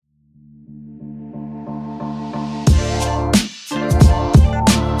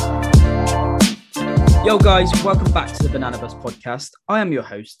Yo guys, welcome back to the Banana Bus podcast. I am your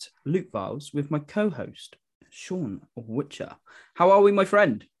host, Luke Viles, with my co-host, Sean Witcher. How are we, my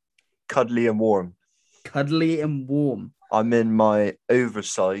friend? Cuddly and warm. Cuddly and warm. I'm in my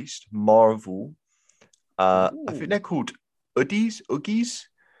oversized Marvel. I think they're called Uggies. Oodies?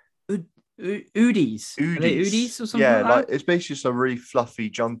 Are they Oodies or something Yeah, like like that? it's basically just a really fluffy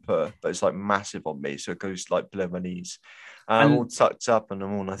jumper, but it's like massive on me, so it goes like below my knees. And I'm all tucked up and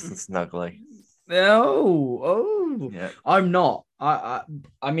I'm all nice and snuggly. Yeah. I'm not. I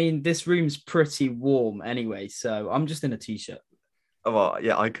mean, this room's pretty warm anyway, so I'm just in a t-shirt. Oh, well,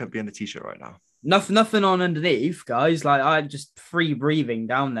 yeah, I could be in a t-shirt right now. Nothing on underneath, guys. Like I'm just free breathing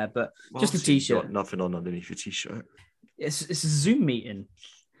down there, but just a t-shirt. Got nothing on underneath your t-shirt. It's a Zoom meeting.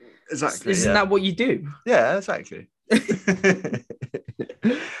 Exactly. Isn't that what you do? Yeah, exactly.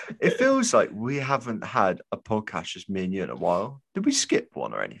 It feels like we haven't had a podcast just me and you in a while. Did we skip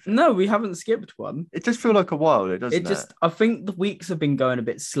one or anything? No, we haven't skipped one. It does feel like a while, doesn't it? I think the weeks have been going a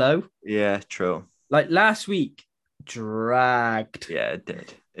bit slow. Yeah, true. Like last week, dragged. Yeah, it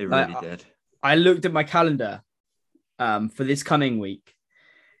did. It really did. I looked at my calendar for this coming week,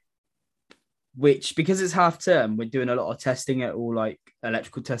 which, because it's half term, we're doing a lot of testing at all, like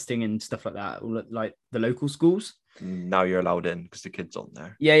electrical testing and stuff like that, all at, like the local schools. Now you're allowed in because the kids on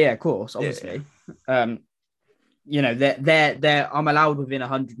there. Yeah, of course, obviously. Yeah. You know, they're I'm allowed within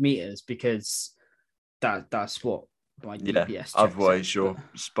 100 meters because that's what my DPS. Otherwise, your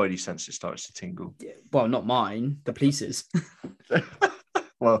spidey senses starts to tingle. Well, not mine. The police's.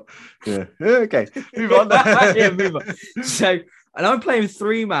 Well, yeah. Okay, move on. Move on. So, and I'm playing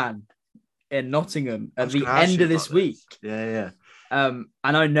 3-man in Nottingham at the end of this week. Yeah. And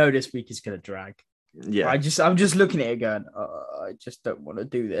I know this week is going to drag. Yeah. I'm just looking at it going, I just don't want to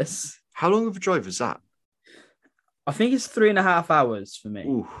do this. How long of a drive is that? I think it's 3.5 hours for me.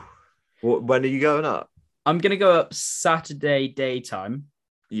 Ooh. When are you going up? I'm going to go up Saturday daytime.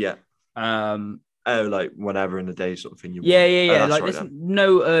 Yeah. Like whenever in the day sort of thing you want. Yeah. Like there's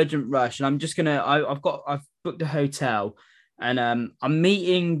no urgent rush. And I'm just going to, I've booked a hotel and I'm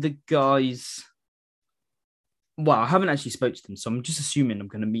meeting the guys. Well, I haven't actually spoke to them, so I'm just assuming I'm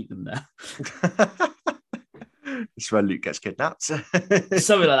going to meet them there. It's where Luke gets kidnapped. Something like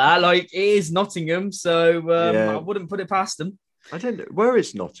that. Like, it is Nottingham, so I wouldn't put it past them. I don't know. Where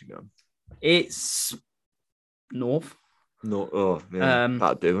is Nottingham? It's north. Oh, yeah.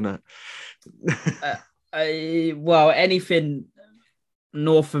 That'd do, wouldn't it? Well, anything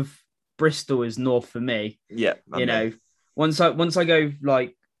north of Bristol is north for me. Yeah. You know, once I go,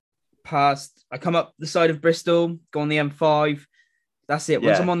 like, past, I come up the side of Bristol, go on the M5. That's it.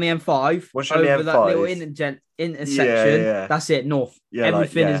 Once I'm on the M5, over that little intersection, that's it. North. Yeah,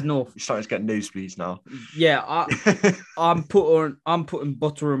 everything is north. You're starting to get nosebleeds now. Yeah, I'm putting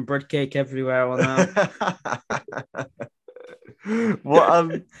butter and bread cake everywhere on that.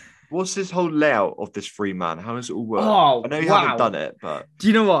 What's this whole layout of this 3-man? How does it all work? Oh, I know you haven't done it, but do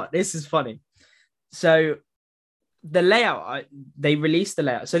you know what? This is funny. So the layout, they released the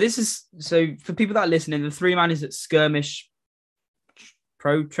layout. So for people that are listening, the 3-man is at Skirmish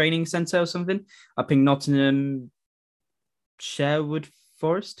Pro Training Centre or something up in Nottingham, Sherwood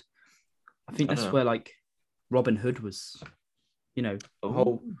Forest. I think that's where like Robin Hood was, you know, the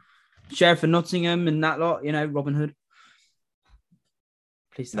whole Sheriff of Nottingham and that lot, you know, Robin Hood.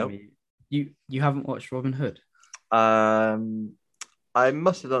 Please tell me you haven't watched Robin Hood. I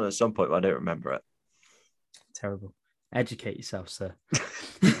must have done it at some point, but I don't remember it. Terrible. Educate yourself, sir.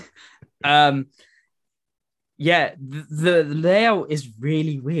 Yeah, the layout is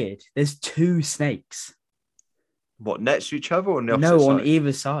really weird. There's 2 snakes. What, next to each other or on the opposite side? No, on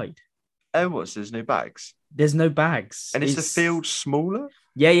either side. Oh, what? So there's no bags? There's no bags. And is the field smaller?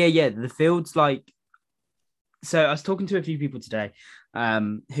 Yeah. The field's like... So I was talking to a few people today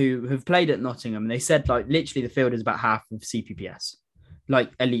who have played at Nottingham, and they said like literally the field is about half of CPPS.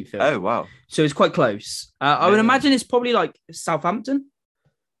 Like elite field. Oh, wow. So it's quite close. I would imagine it's probably like Southampton.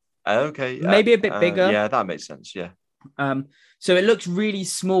 Okay. Maybe a bit bigger. Yeah, that makes sense. Yeah. So it looks really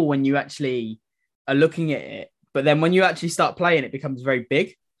small when you actually are looking at it, but then when you actually start playing, it becomes very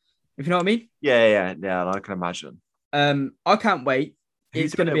big. If you know what I mean? Yeah. I can imagine. I can't wait.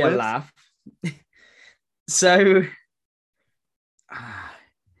 It's going to be a laugh. So,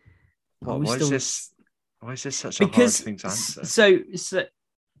 why is this such a hard thing to answer? So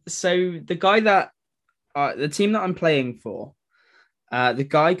the guy that the team that I'm playing for, the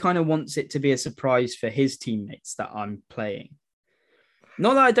guy kind of wants it to be a surprise for his teammates that I'm playing.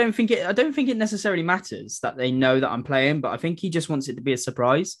 Not that I don't think it necessarily matters that they know that I'm playing, but I think he just wants it to be a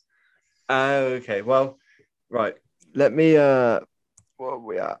surprise. Okay. Well, right. Let me. What are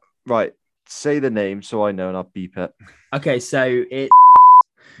we at? Right. Say the name so I know and I'll beep it. Okay, so it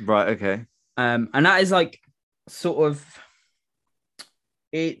Right. Okay. and that is like sort of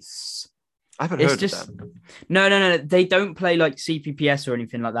it's I haven't it's heard of just them. no. They don't play like CPPS or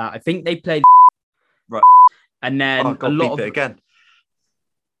anything like that. I think they play Right. and then I've got a to lot beep of it again.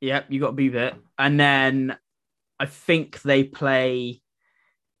 yeah, you got to beep it, and then I think they play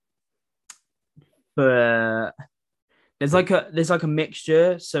for there's like a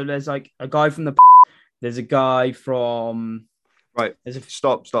mixture. So there's like a guy from there's a guy from Right. there's a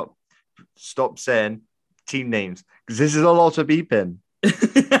Stop saying team names because this is a lot of beeping.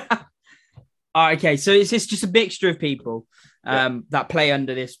 oh, okay, so it's just a mixture of people Yeah. that play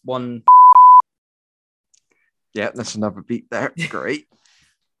under this one. Yeah, that's another beep there. Great.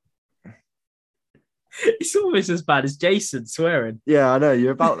 It's almost as bad as Jason swearing. Yeah, I know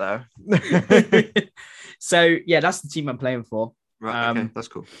you're about there. So yeah, that's the team I'm playing for. Right. Okay, that's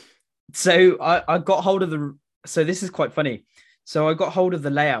cool. So I got hold of so this is quite funny. So I got hold of the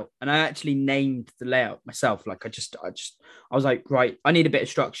layout and I actually named the layout myself. Like I was like, right, I need a bit of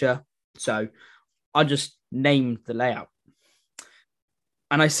structure. So I just named the layout.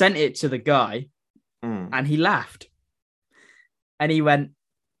 And I sent it to the guy and he laughed. And he went,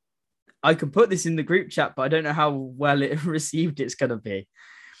 I can put this in the group chat, but I don't know how well it received it's going to be.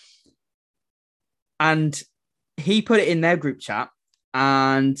 And he put it in their group chat.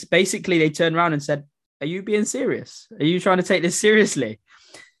 And basically they turned around and said, are you being serious? Are you trying to take this seriously?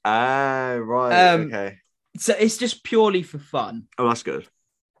 Ah, right. Okay. So it's just purely for fun. Oh, that's good.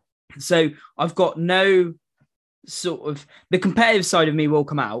 So I've got no sort of the competitive side of me will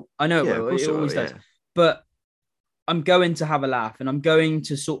come out. I know it will. It always does. But I'm going to have a laugh and I'm going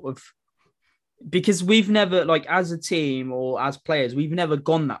to sort of because we've never like as a team or as players, we've never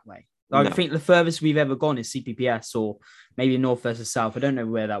gone that way. Like, I think the furthest we've ever gone is CPPS or maybe North versus South. I don't know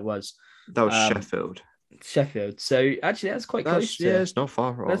where that was. That was Sheffield. So actually, that's quite close. Yeah, it's not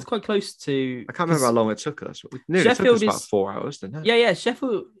far wrong. That's quite close to. I can't remember how long it took us. Sheffield it took us about 4 hours, didn't it? Yeah.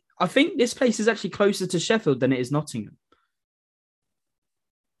 Sheffield. I think this place is actually closer to Sheffield than it is Nottingham.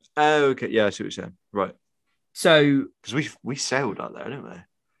 Oh, okay. Yeah, I see what you're saying. Right. So because we sailed out there, didn't we?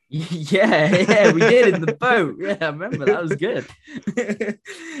 Yeah, we did in the boat. Yeah, I remember that was good.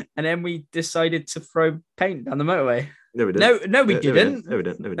 And then we decided to throw paint down the motorway. No, we didn't. No, we didn't. No, we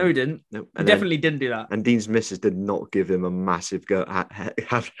didn't. No. We definitely didn't do that. And Dean's missus did not give him a massive go.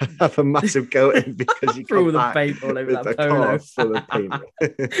 Have a massive go at him because he threw all the paint all over that polo full of paint.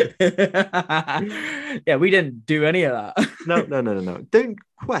 Yeah, we didn't do any of that. No. Don't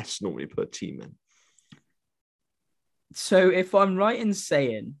Quest normally put a team in? So if I'm right in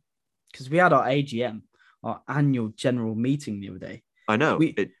saying, because we had our AGM, our annual general meeting the other day. I know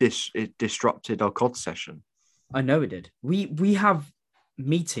it disrupted our COD session. I know it did. We have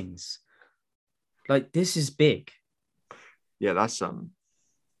meetings. Like this is big. Yeah, that's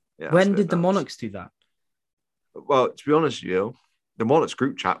Yeah, when did the Monarchs do that? Well, to be honest with you, the Monarchs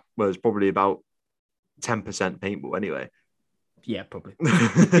group chat was probably about 10% paintball anyway. Yeah, probably.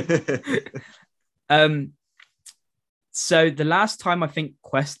 So the last time I think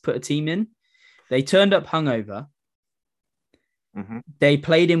Quest put a team in, they turned up hungover. Mm-hmm. They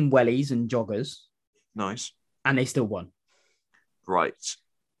played in wellies and joggers. Nice. And they still won. Right.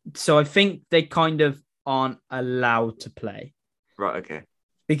 So I think they kind of aren't allowed to play. Right, okay.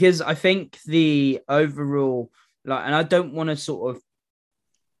 Because I think the overall, like, and I don't want to sort of...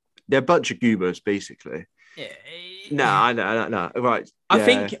 They're a bunch of goobers, basically. No, I know. Right.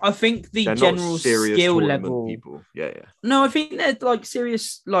 Yeah. I think the they're general skill level people. Yeah. No, I think they're like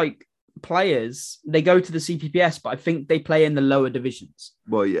serious like players. They go to the CPPS, but I think they play in the lower divisions.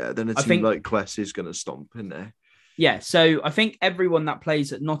 Well, yeah, then a team like Quest is going to stomp, isn't there? Yeah, so I think everyone that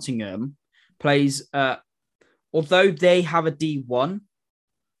plays at Nottingham plays although they have a D1,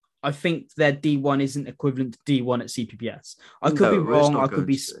 I think their D1 isn't equivalent to D1 at CPPS. I could be wrong. I could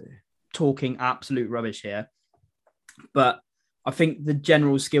be talking absolute rubbish here. But I think the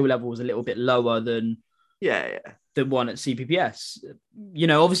general skill level is a little bit lower than the one at CPPS. You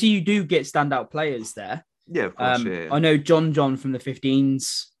know, obviously you do get standout players there. Yeah, of course. I know John from the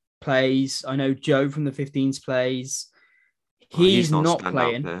 15s plays. I know Joe from the 15s plays. He's not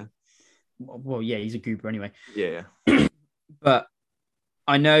playing. Player. Well, yeah, he's a goober anyway. Yeah. But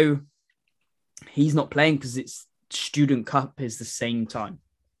I know he's not playing because it's Student Cup is the same time.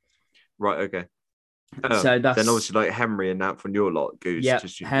 Right, okay. So that's then obviously like Henry and that from your lot goes to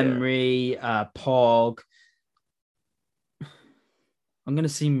Student. Henry, Pog. I'm going to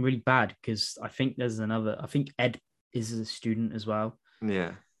seem really bad because I think there's another. I think Ed is a student as well.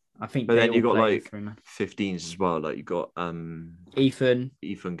 Yeah. I think. But then you got like three-man. 15s as well. Like you got Ethan.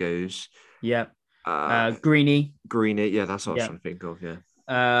 Ethan goes. Yeah. Greenie. Greenie. Yeah, that's what I was trying to think of. Yeah.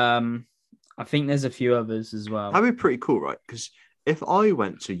 I think there's a few others as well. That'd be pretty cool, right? Because if I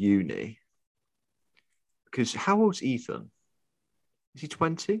went to uni, because how old's Ethan? Is he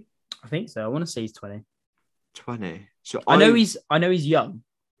 20? I think so. I want to say he's 20. 20. So I know he's young.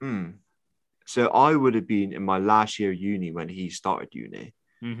 So I would have been in my last year of uni when he started uni.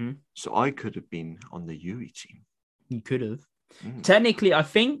 Mm-hmm. So I could have been on the UE team. You could have. Technically, I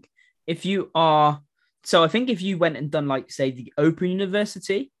think if you are... So I think if you went and done, like, say, the Open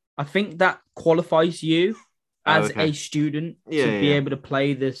University, I think that qualifies you as a student to be able to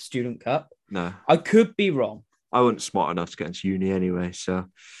play the Student Cup. No. I could be wrong. I wasn't smart enough to get into uni anyway, so...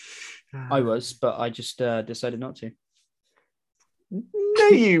 I was, but I just decided not to. No,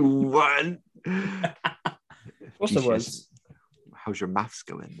 you weren't. What's the words? How's your maths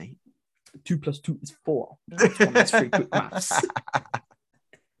going, mate? 2 + 2 is 4. That's 3 quick maths.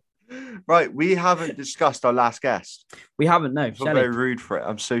 Right, we haven't discussed our last guest. We haven't, no. I'm very rude for it.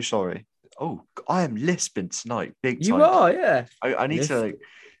 I'm so sorry. Oh, I am lisping tonight, big time. You are, yeah. I need to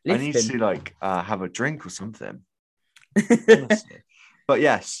have a drink or something. But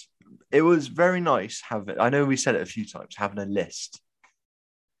yes, it was very nice having. I know we said it a few times, having a list.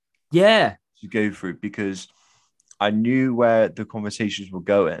 Yeah. To go through, because I knew where the conversations were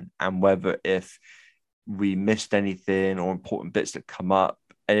going and whether if we missed anything or important bits that come up.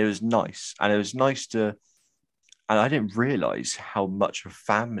 And it was nice. And it was nice to, and I didn't realize how much of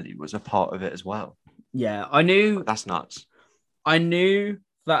family was a part of it as well. Yeah, I knew. That's nuts. I knew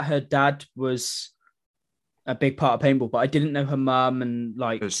that her dad was a big part of paintball, but I didn't know her mum and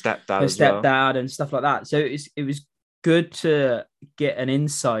like her stepdad and stuff like that. So it was good to get an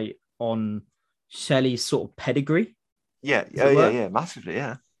insight on Shelley's sort of pedigree. Yeah, massively,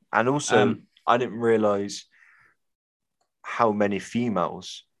 yeah. And also, I didn't realize how many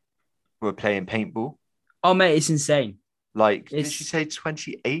females were playing paintball. Oh, mate, it's insane. Like, did she say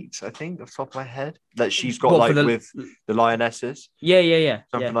 28, I think, off the top of my head? That she's got, with the Lionesses? Yeah.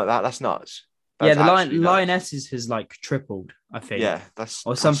 Something like that. That's nuts. That's the Lionesses has, like, tripled, I think. Yeah, that's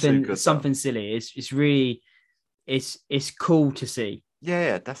something silly. It's really... It's cool to see.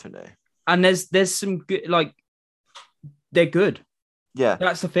 Yeah, definitely. And there's some good... Like, they're good. Yeah.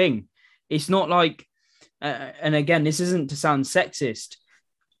 That's the thing. It's not like... and again, this isn't to sound sexist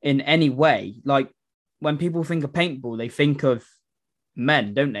in any way. Like, when people think of paintball, they think of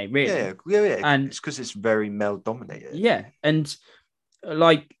men, don't they? Really? Yeah. And it's because it's very male dominated. Yeah, and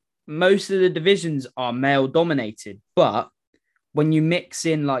like most of the divisions are male dominated, but when you mix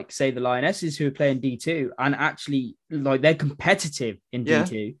in, like, say, the Lionesses who are playing D2 and actually, like, they're competitive in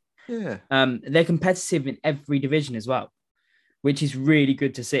D2. Yeah. They're competitive in every division as well, which is really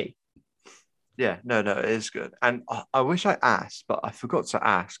good to see. Yeah, no, it is good. And I wish I asked, but I forgot to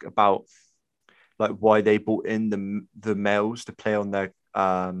ask about like why they brought in the males to play on their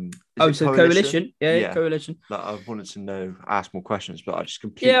coalition. Yeah, coalition. Like, I wanted to ask more questions, but I just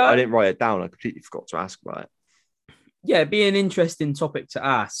I didn't write it down. I completely forgot to ask about it. Yeah, it'd be an interesting topic to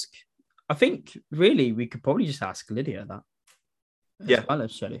ask. I think really we could probably just ask Lydia that. As well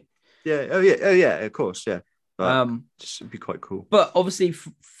as Shelley. Yeah. Oh yeah. Of course. Yeah. But just it'd be quite cool. But obviously,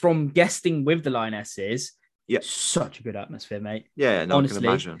 from guesting with the Lionesses, such a good atmosphere, mate. Yeah, no, honestly, I can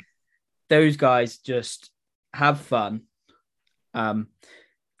imagine. Those guys just have fun. A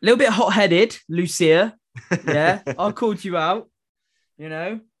little bit hot-headed, Lucia. Yeah, I called you out. You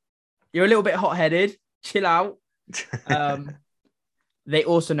know, you're a little bit hot-headed. Chill out. They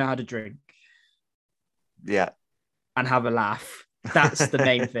also know how to drink. Yeah, and have a laugh. That's the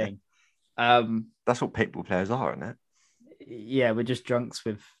main thing. That's what paintball players are, isn't it? Yeah, we're just drunks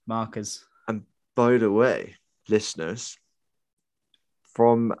with markers. And by the way, listeners,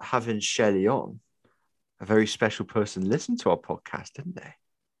 from having Shelley on, a very special person listened to our podcast, didn't they?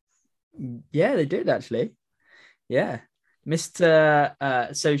 Yeah, they did actually. Yeah.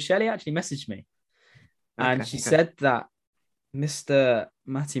 So Shelley actually messaged me and she said that Mr.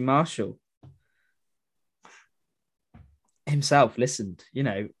 Matty Marshall himself listened, you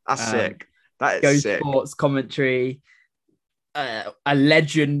know. That's sick. That is sick. Sports commentary, a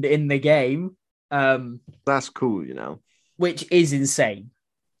legend in the game. That's cool, you know. Which is insane.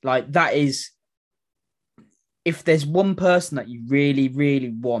 Like, that is, if there's one person that you really, really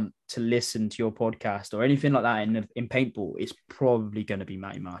want to listen to your podcast or anything like that in paintball, it's probably going to be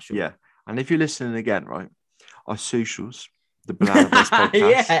Matty Marshall. Yeah. And if you're listening again, right, our socials, the Banana Bus podcast.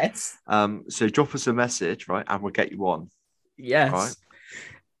 Yes. So drop us a message, right, and we'll get you on. Yes. Right?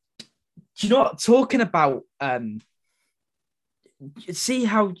 Do you know what? Talking about see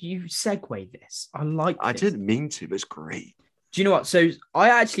how you segue this. I like I this. didn't mean to, but it's great. Do you know what? So I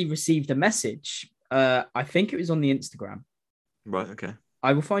actually received a message. I think it was on the Instagram. Right. Okay.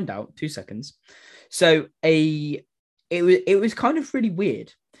 I will find out. 2 seconds. So it was kind of really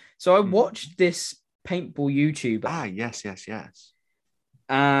weird. So I watched this paintball YouTuber. Ah, yes.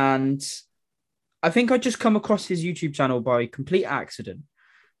 And I think I just come across his YouTube channel by complete accident.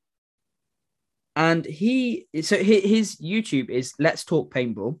 And his YouTube is Let's Talk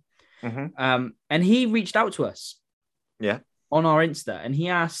Paintball. Mm-hmm. And he reached out to us. Yeah. On our Insta, and he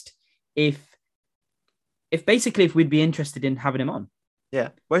asked if basically if we'd be interested in having him on. Yeah.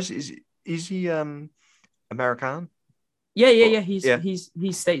 Is he American? Yeah. He's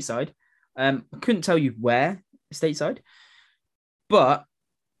stateside. I couldn't tell you where stateside, but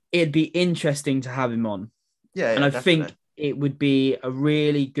it'd be interesting to have him on. Yeah, and I definitely. think it would be a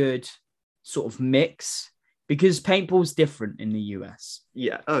really good sort of mix because paintball's different in the US.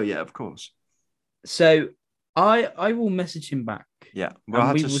 Yeah. Oh, yeah. Of course. So I will message him back. Yeah, we'll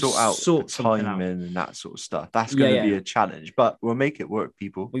have to sort out the something timing and that sort of stuff. That's going to be a challenge, but we'll make it work,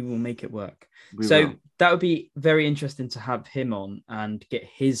 people. We will make it work. We will. That would be very interesting to have him on and get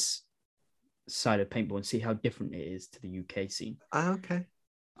his side of paintball and see how different it is to the UK scene. Okay.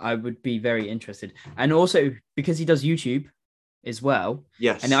 I would be very interested. And also because he does YouTube as well.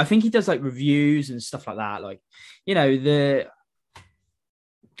 Yes. And I think he does like reviews and stuff like that. Like, you know, the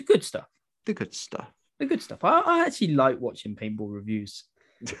good stuff. The good stuff. The good stuff. I actually like watching paintball reviews.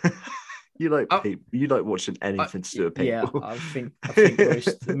 You like watching anything to do with paintball. Yeah, I think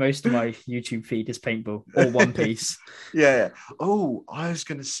most of my YouTube feed is paintball or One Piece. Yeah. Oh, I was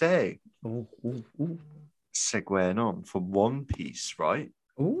gonna say, Ooh. segueing on from One Piece, right?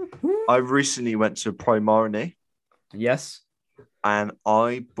 Ooh. I recently went to Primarny. Yes. And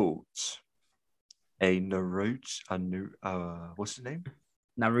I bought a what's his name?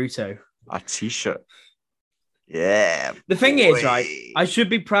 Naruto. A t-shirt. Yeah. The thing is, right, I should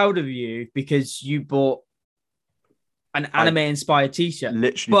be proud of you because you bought an anime-inspired t-shirt.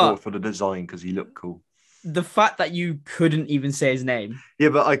 Literally bought for the design because he looked cool. The fact that you couldn't even say his name. Yeah,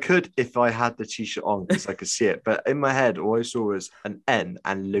 but I could if I had the t-shirt on because I could see it. But in my head, all I saw was an N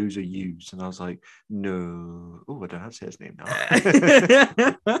and loads of U's. And I was like, no. Oh, I don't have to say his name now.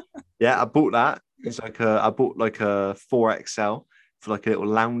 Yeah, I bought that. It's like I bought like a 4XL for like a little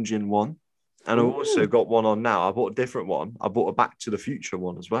lounging one. And I also got one on now. I bought a different one. I bought a Back to the Future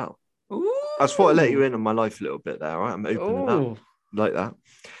one as well. Ooh. I just thought I'd let you in on my life a little bit there, right? I'm opening up like that.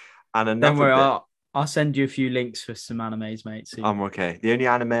 And another Don't worry, I'll send you a few links for some animes, mate. So I'm okay. The only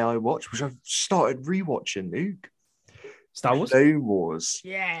anime I watched, which I've started rewatching, Luke. Star Wars? Clone Wars.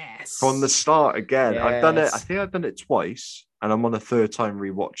 Yes. From the start again. Yes. I've done it. I think I've done it twice. And I'm on the third time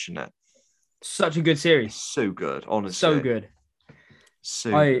rewatching it. Such a good series. It's so good, honestly. So good.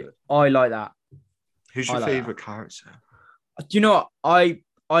 So good. I like that. Who's your favorite character? Do you know what?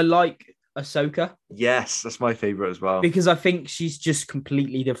 I like Ahsoka. Yes, that's my favorite as well. Because I think she's just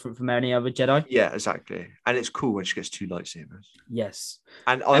completely different from any other Jedi. Yeah, exactly. And it's cool when she gets 2 lightsabers. Yes.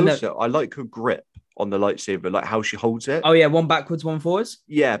 And I like her grip on the lightsaber, like how she holds it. Oh, yeah, one backwards, one forwards.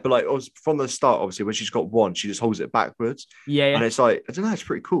 Yeah, but like from the start, obviously, when she's got one, she just holds it backwards. Yeah. And it's like, I don't know, it's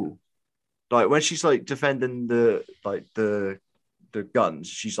pretty cool. Like when she's like defending the guns,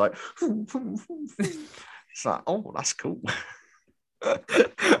 she's like, it's like, oh, that's cool.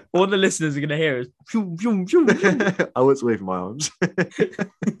 All the listeners are going to hear is I was waving my arms.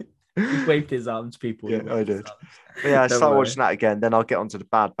 He waved his arms, people. Yeah, I did. But yeah, I started watching that again. Then I'll get onto the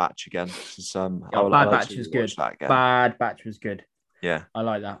Bad Batch again. Bad Batch was good. Bad Batch was good. Yeah, I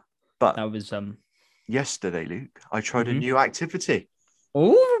like that. But that was yesterday, Luke, I tried a new activity.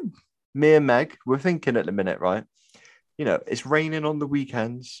 Oh, me and Meg, we're thinking at the minute, right? You know, it's raining on the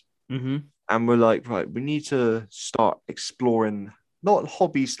weekends, and we're like, right, we need to start exploring. Not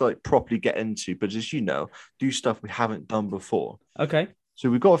hobbies to like properly get into, but just, you know, do stuff we haven't done before. Okay.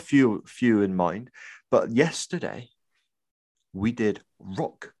 So we've got a few in mind. But yesterday, we did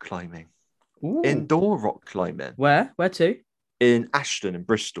rock climbing. Ooh. Indoor rock climbing. Where? Where to? In Ashton in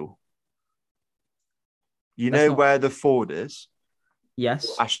Bristol. You know where the ford is?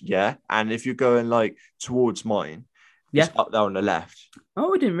 Yes. Yeah. And if you're going like towards mine, it's up there on the left.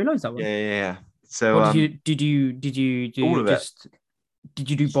 Oh, I didn't realise that one. Yeah. So what did you do all of just it.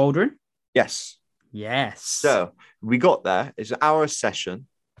 Did you do bouldering? Yes. So we got there. It's an hour session.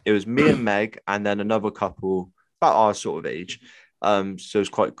 It was me and Meg, and then another couple about our sort of age. So it was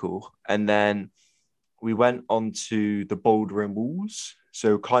quite cool. And then we went on to the bouldering walls.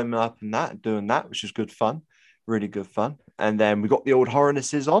 So climbing up and doing that, which was good fun. Really good fun. And then we got the old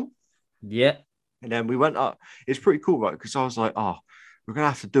harnesses on. Yeah. And then we went up. It's pretty cool, right? Because I was like, oh, we're gonna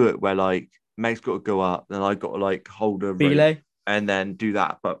have to do it where like Meg's got to go up, then I got to like hold a rope Belay. and then do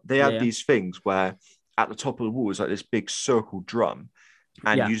that. But they had these things where at the top of the wall is like this big circle drum,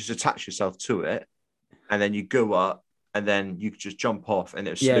 and you just attach yourself to it, and then you go up, and then you just jump off, and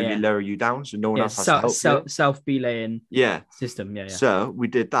it'll slowly lower you down, so no one else has to help you. Self belaying system. Yeah. So we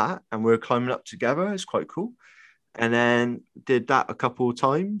did that, and we were climbing up together. It's quite cool. And then did that a couple of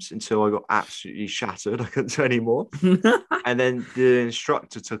times until I got absolutely shattered. I couldn't do any more. And then the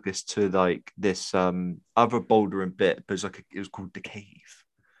instructor took us to like this other bouldering bit, but it was called the cave.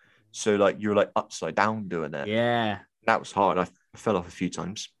 So like you're like upside down doing it. Yeah, that was hard. I fell off a few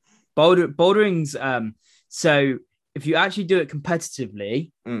times. Bouldering's so if you actually do it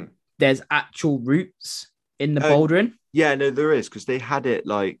competitively, there's actual routes in the bouldering. Yeah, no, there is, because they had it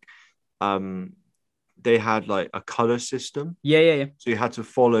like they had like a color system. Yeah. So you had to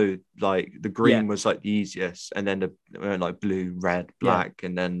follow, like the green was like the easiest, and then the like blue, red, black,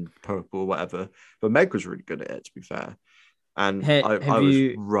 and then purple, whatever. But Meg was really good at it, to be fair. And I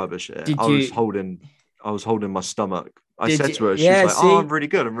was rubbish at it. I was holding my stomach. I said to her, she was like, "Oh, I'm really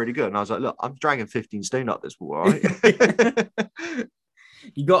good. And I was like, "Look, I'm dragging 15 stone up this wall, all right?"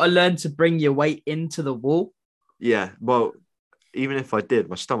 You got to learn to bring your weight into the wall. Yeah, well, even if I did,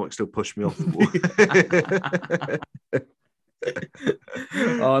 my stomach still pushed me off the wall.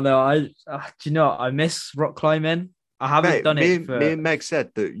 Oh no, do you know what? I miss rock climbing. I haven't done it. Me and Meg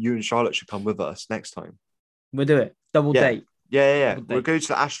said that you and Charlotte should come with us next time. We'll do it. Double date. Yeah. We'll go to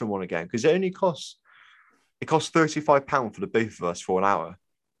the Ashland one again, because it only costs £35 for the both of us for an hour.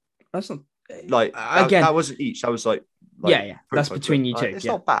 That's not like again. That wasn't each. That was like That's between you two. It's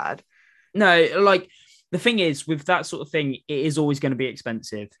not bad. No, like the thing is with that sort of thing, it is always going to be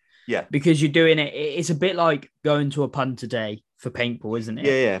expensive. Yeah, because you're doing it. It's a bit like going to a punter day for paintball, isn't it?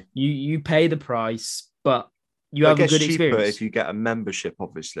 Yeah. You pay the price, but you have a good experience if you get a membership,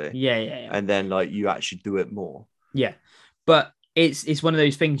 obviously. Yeah. And then like you actually do it more. Yeah, but it's one of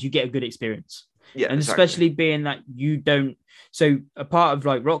those things, you get a good experience. Yeah, and exactly. Especially being that you don't. So a part of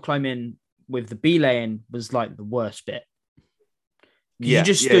like rock climbing with the belaying was like the worst bit. You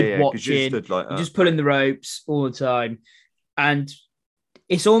just stood watching, you're just pulling the ropes all the time, and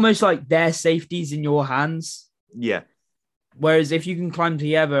it's almost like their safety's in your hands. Yeah. Whereas if you can climb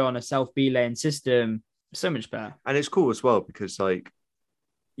together on a self-belaying system, so much better. And it's cool as well, because like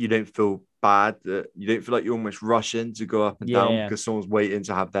you don't feel bad, that you don't feel like you're almost rushing to go up and down because someone's waiting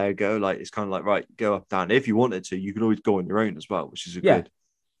to have their go. Like it's kind of like, right, go up, down. If you wanted to, you could always go on your own as well, which is a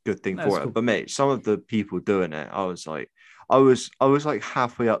good thing for it. Cool. But mate, some of the people doing it, I was like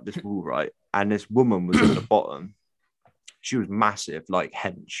halfway up this wall, right? And this woman was at the bottom. She was massive, like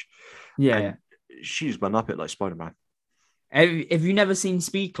hench. Yeah. And she just went up it like Spider-Man. Have you never seen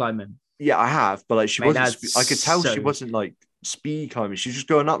speed climbing? Yeah, I have, but like she wasn't. I could tell she wasn't like speed climbing. She's just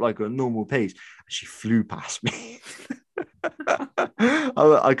going up like a normal pace. She flew past me.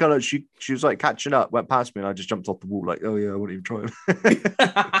 I kind of she was like catching up, went past me, and I just jumped off the wall like, oh yeah, I wouldn't even try.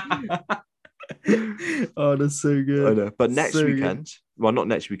 Oh, that's so good. I know. But next weekend, well, not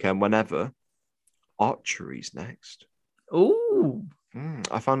next weekend, whenever, archery's next. Oh.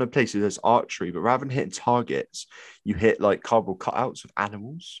 I found a place that there's archery, but rather than hitting targets, you hit like cardboard cutouts of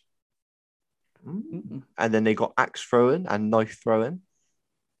animals. And then they got axe throwing and knife throwing.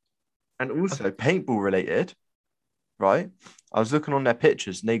 And also paintball related, right? I was looking on their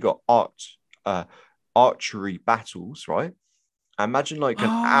pictures and they got archery battles, right? I imagine like an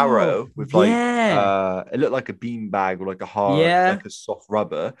arrow with like it looked like a beanbag or like a hard, like a soft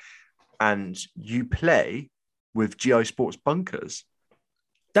rubber, and you play with GI Sports bunkers.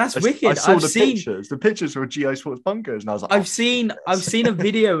 That's wicked. I saw pictures. The pictures were GI Sports bunkers, and I was like, I've seen a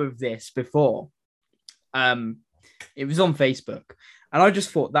video of this before. It was on Facebook, and I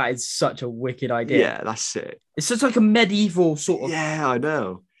just thought that is such a wicked idea. Yeah, that's sick. It's just like a medieval sort of. Yeah, I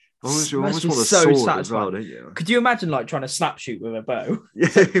know. You almost want a so sword satisfying as well, don't you? Could you imagine like trying to snap shoot with a bow?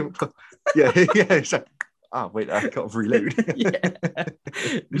 yeah. It's like, wait, I got to reload.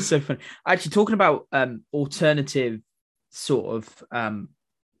 It's so funny. Actually, talking about alternative sort of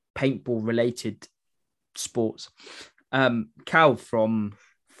paintball related sports, Cal from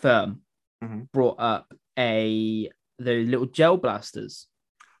Firm brought up the little gel blasters.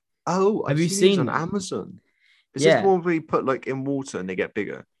 Oh, have you seen on Amazon? Is this the one where you put like in water and they get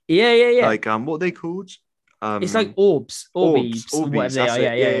bigger? Yeah. Like what are they called? It's like Orbeez, whatever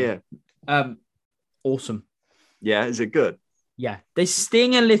they are. Yeah. Awesome. Yeah, is it good? Yeah, they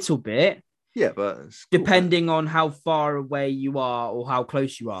sting a little bit. Yeah, but depending on how far away you are or how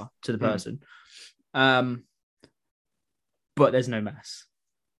close you are to the person. But there's no mess.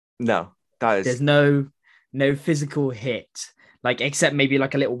 No. That is. There's no physical hit, like except maybe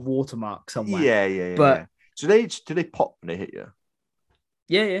like a little watermark somewhere. Yeah. So do they pop when they hit you?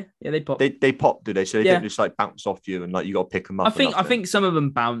 Yeah, they pop. They pop, do they? So they Yeah. don't just like bounce off you and like you got to pick them I up. think some of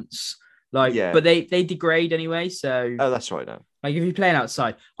them bounce, like, Yeah. but they degrade anyway. So Oh, that's right then. like if you're playing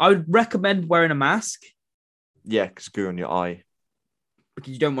outside, I would recommend wearing a mask Yeah, because goo on your eye,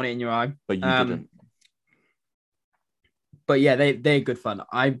 because you don't want it in your eye. but you didn't. But yeah, they're good fun.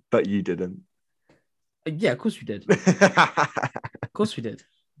 But you didn't. Yeah, of course we did. Of course we did.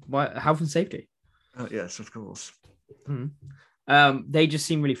 Why? Health and safety. Oh, yes, of course. They just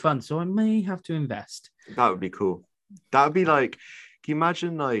seem really fun, so I may have to invest. That would be cool. That would be like, can you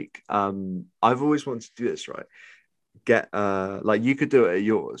imagine like I've always wanted to do this, right? Get like you could do it at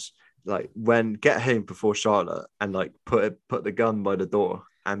yours, like get home before Charlotte and like put the gun by the door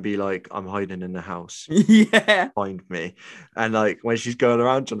and be like, I'm hiding in the house. Yeah. Find me. And like when she's going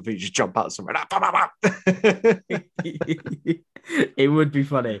around trying to think, just jump out somewhere. It would be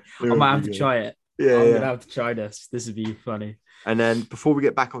funny. I might have to try it. Yeah. I'm gonna have to try this. This would be funny. And then before we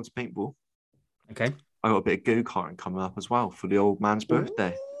get back onto paintball, okay, I got a bit of go-karting coming up as well for the old man's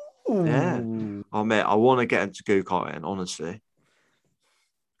birthday. Ooh. Yeah. Oh mate, I want to get into go-karting, honestly.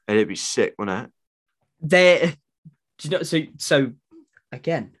 And it'd be sick, wouldn't it? Do you know? So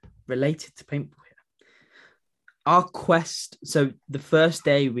again, related to paintball here. Our quest. So the first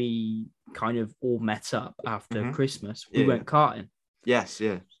day we kind of all met up after Christmas, we went karting. Yes,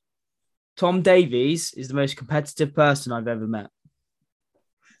 yeah. Tom Davies is the most competitive person I've ever met.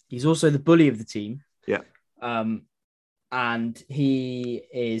 He's also the bully of the team. Yeah. And he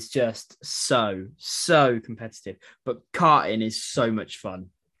is just so competitive. But karting is so much fun.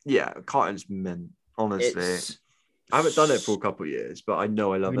 Yeah, karting's mint, honestly. I haven't done it for a couple of years, but I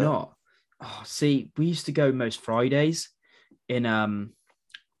know I love it. Not. Oh, see, we used to go most Fridays in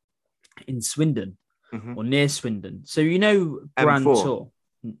Swindon or near Swindon. So you know Grand M4? Tour.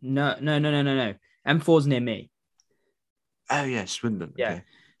 No. M4's near me. Oh yeah, Swindon. Yeah. Okay.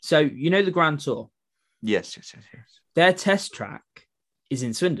 So you know the Grand Tour? Yes. Their test track is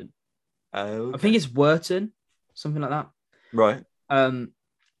in Swindon. Oh. Okay. I think it's Wharton, something like that. Right.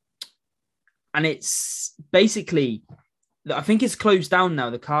 And it's basically, I think it's closed down now,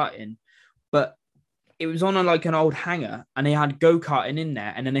 the karting, but it was on an old hangar and they had go-karting in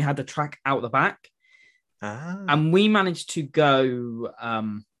there and then they had the track out the back. And we managed to go,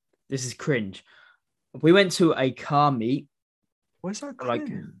 this is cringe. We went to a car meet. What's that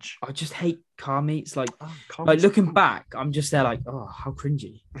cringe? I just hate car meets. Like looking back, I'm just there like, oh, how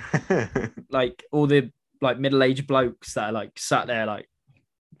cringy. Like all the like middle-aged blokes that are like sat there like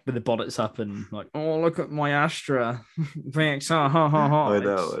with the bonnets up and like, oh, look at my Astra VXR. I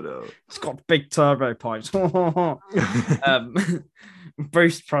know. It's got big turbo pipes.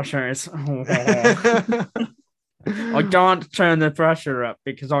 Boost pressure is. I can't turn the pressure up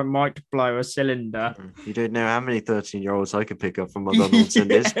because I might blow a cylinder. You don't know how many 13-year-olds I could pick up from McDonald's in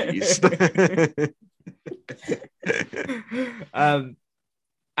this piece.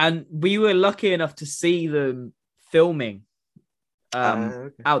 And we were lucky enough to see them filming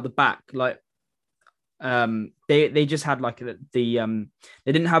out the back. Like they just had like the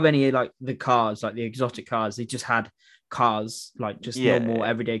they didn't have any like the cars, like the exotic cars. They just had cars, like just normal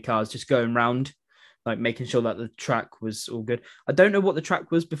everyday cars, just going around, like making sure that the track was all good. I don't know what the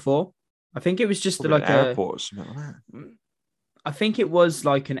track was before. I think it was just like an airport or something like that. I think it was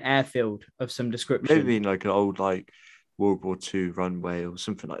like an airfield of some description. Maybe like an old like World War II runway or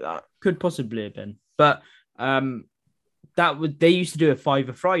something like that. Could possibly have been, but they used to do a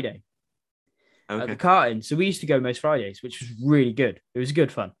 $5 Friday at the karting, so we used to go most Fridays, which was really good. It was good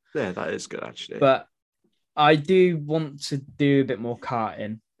fun. Yeah, that is good actually. But I do want to do a bit more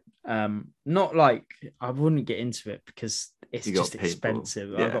karting. Not like I wouldn't get into it because it's just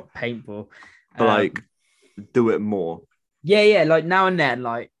expensive. Yeah. I've got paintball, but like do it more. Yeah. Like now and then,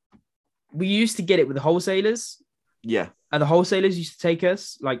 like we used to get it with the wholesalers. Yeah, and the wholesalers used to take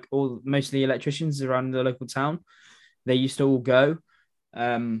us, like most of the electricians around the local town. They used to all go.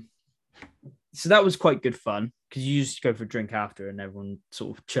 So that was quite good fun because you used to go for a drink after and everyone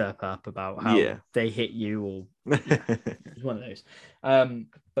sort of chirp up about how they hit you or it was one of those.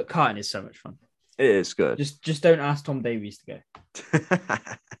 But karting is so much fun. It is good. Just don't ask Tom Davies to go.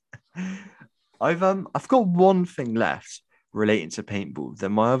 I've got one thing left relating to paintball.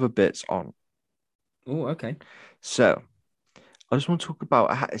 Then my other bits on. Oh, okay. So I just want to talk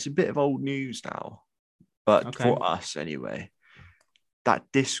about it's a bit of old news now, but for us anyway. That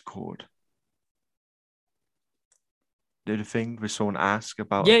Discord. Do the thing where someone asked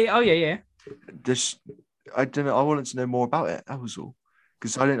about yeah. This I don't know. I wanted to know more about it. That was all.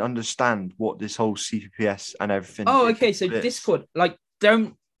 because I didn't understand what this whole CPPS and everything. Oh, okay. So is. Discord,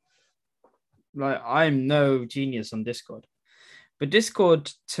 I'm no genius on Discord, but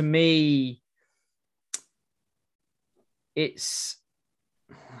Discord to me, it's.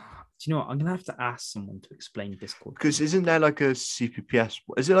 Do you know what? I'm gonna have to ask someone to explain Discord. Because isn't there like a CPPS?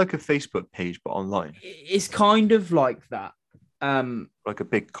 Is it like a Facebook page but online? It's kind of like that. Like a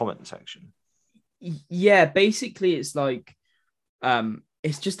big comment section. Yeah, basically, it's like,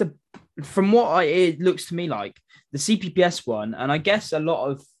 it's just from what it looks to me like the CPPS one, and I guess a lot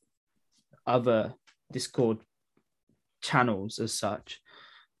of other Discord channels as such.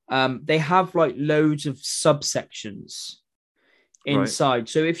 They have like loads of subsections inside. Right.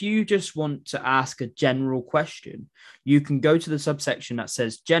 So if you just want to ask a general question, you can go to the subsection that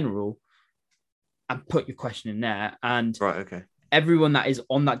says general and put your question in there. And everyone that is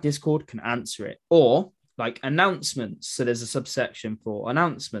on that Discord can answer it. Or like announcements. So there's a subsection for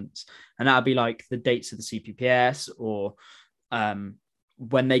announcements, and that'll be like the dates of the CPPS or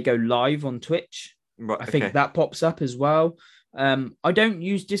when they go live on Twitch. I think that pops up as well. I don't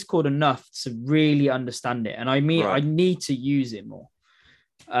use Discord enough to really understand it, and I need to use it more.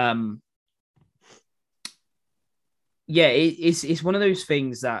 It's one of those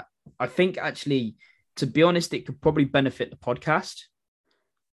things that I think actually, to be honest, it could probably benefit the podcast,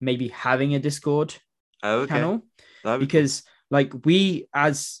 maybe having a Discord channel, because like we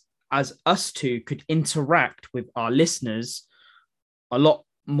as us two could interact with our listeners a lot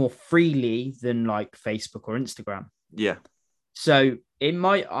more freely than like Facebook or Instagram. Yeah. So it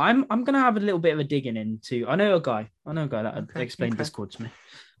might. I'm gonna have a little bit of a digging into. I know a guy that explained Discord to me.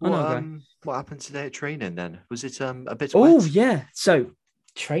 What happened today at training then? Was it a bit? Oh yeah. So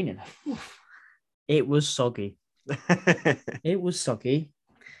training. It was soggy. It was soggy.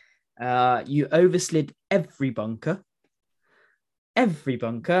 You overslid every bunker. Every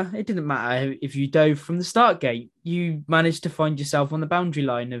bunker. It didn't matter if you dove from the start gate. You managed to find yourself on the boundary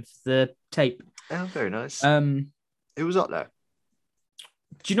line of the tape. Oh, very nice. It was up there.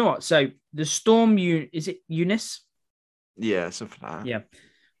 Do you know what? So the Storm is it Eunice? Yeah, something like that. Yeah.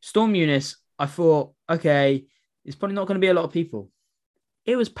 Storm Eunice, I thought, okay, it's probably not going to be a lot of people.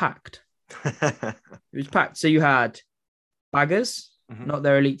 It was packed. It was packed. So you had Baggers, not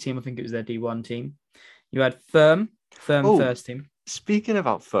their elite team. I think it was their D1 team. You had Firm first team. Speaking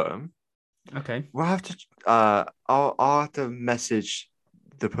about Firm, okay, we'll have to. I'll have to message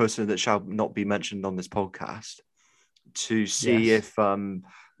the person that shall not be mentioned on this podcast to see if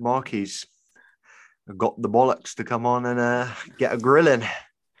Marky's got the bollocks to come on and get a grilling.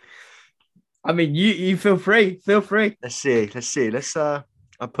 I mean, you feel free. Feel free. Let's see.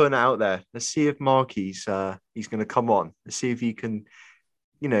 I'm putting it out there. Let's see if Marky's he's going to come on. Let's see if he can,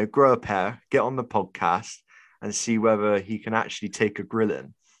 grow a pair, get on the podcast, and see whether he can actually take a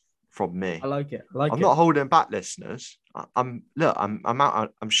grilling from me. I like it. I'm not holding back, listeners. I'm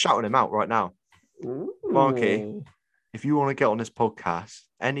out. I'm shouting him out right now. Ooh. Marky, if you want to get on this podcast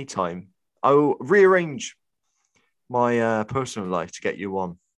anytime, I will rearrange my personal life to get you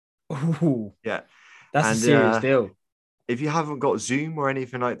on. Ooh. Yeah, that's a serious deal. If you haven't got Zoom or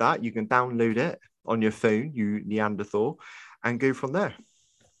anything like that, you can download it on your phone, you Neanderthal, and go from there.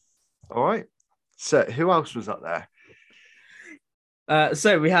 All right. So who else was up there?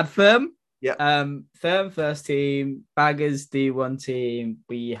 So we had Firm. Yeah. Firm first team, Baggers D1 team.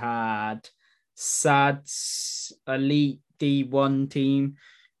 We had Sad's elite D1 team.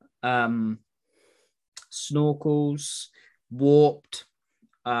 Snorkels, Warped.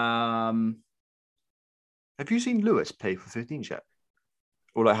 Have you seen Lewis play for 15 yet?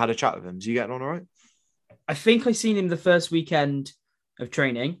 Or like had a chat with him? Is he getting on all right? I think I seen him the first weekend of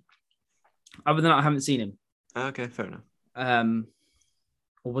training. Other than that, I haven't seen him. Okay, fair enough.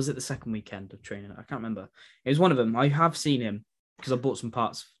 Or was it the second weekend of training? I can't remember. It was one of them. I have seen him because I bought some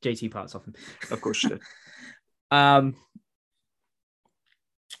parts, JT parts off him. Of course you did. Yeah,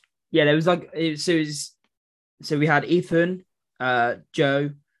 there was like so we had Ethan,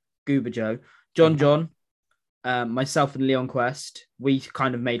 Joe, Goober Joe, John, myself and Leon Quest. We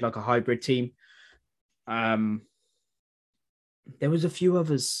kind of made like a hybrid team. There was a few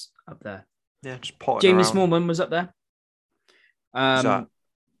others up there. Yeah, just potting Jamie around. Smallman was up there.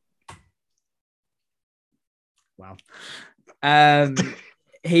 Wow.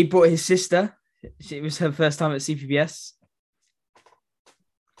 He brought his sister. It was her first time at CPBS.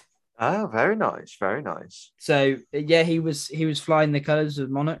 Oh, very nice, very nice. So yeah, he was flying the colours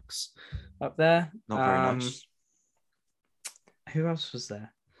of Monarchs up there. Not very nice. Who else was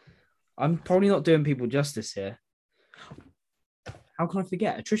there? I'm probably not doing people justice here. How can I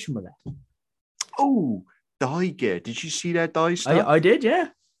forget? Attrition were there. Oh, dye gear. Did you see their dye stuff? I did, yeah.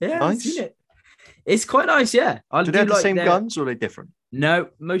 Yeah, I've Nice. seen it. It's quite nice, yeah. I Do do they have the like same their... guns or are they different? No,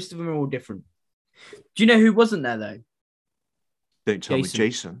 most of them are all different. Do you know who wasn't there though? Don't tell me Jason.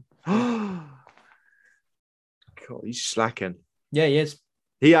 Jason. Yeah. God, he's slacking. Yeah, he is.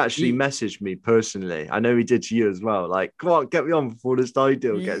 He actually messaged me personally. I know he did to you as well. Like, come on, get me on before this dye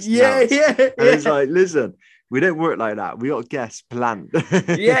deal gets announced. Yeah. And it's like, listen, we don't work like that. We got guests planned.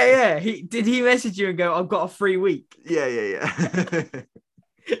 Yeah. He message you and go, I've got a free week? Yeah. Yeah.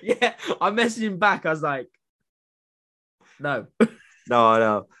 I messaged him back. I was like, no. No, I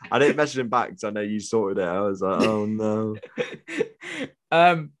know. I didn't message him back because I know you sorted it. I was like, oh no.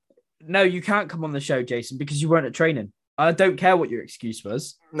 No, you can't come on the show, Jason, because you weren't at training. I don't care what your excuse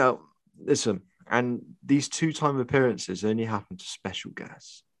was. No, listen. And these 2-time appearances only happen to special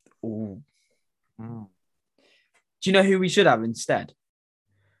guests. Ooh. Mm. Do you know who we should have instead?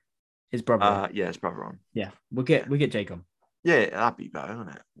 His brother. Yeah, his brother on. Yeah, we'll get Jake on. Yeah, that'd be better,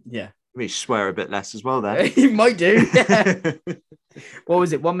 wouldn't it? Yeah. We swear a bit less as well then. He might do. Yeah. What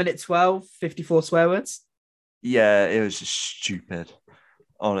was it? 1 minute 12, 54 swear words? Yeah, it was just stupid.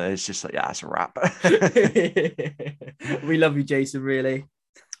 Oh, it's just like, yeah, it's a wrap. We love you, Jason, really.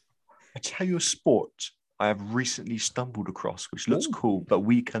 I tell you a sport I have recently stumbled across, which looks cool, but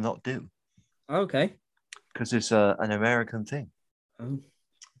we cannot do. Okay. Because it's an American thing. Oh.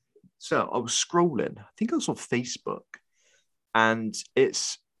 So I was scrolling, I think I was on Facebook, and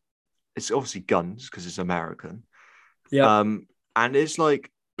it's obviously guns because it's American. Yeah. And it's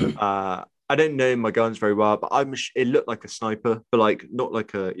like, I don't know my guns very well, but it looked like a sniper, but like not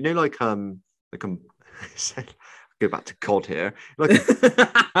like a, you know, like go back to COD here, like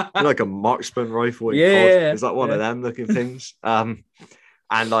like a marksman rifle in COD. It's like one of them looking things. And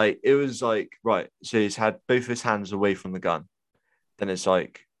like it was like, right, so he's had both his hands away from the gun. Then it's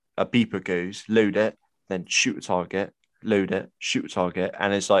like a beeper goes, load it, then shoot a target, load it, shoot a target,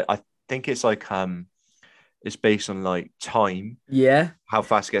 and it's like I think it's like it's based on like time, how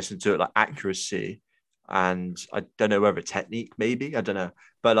fast it gets into it, like accuracy, and I don't know whether technique, maybe, I don't know,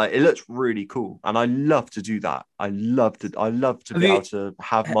 but like it looks really cool, and I love to do that. I love to be able to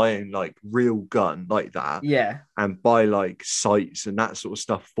have my own like real gun like that, and buy like sights and that sort of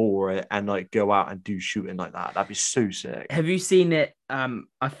stuff for it, and like go out and do shooting like that. That'd be so sick. Have you seen it?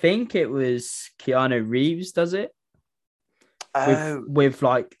 I think it was Keanu Reeves does it. With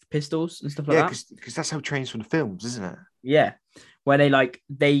like pistols and stuff like that. Because that's how he trains for the films, isn't it? Yeah, where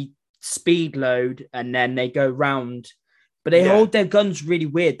they speed load and then they go round, but they hold their guns really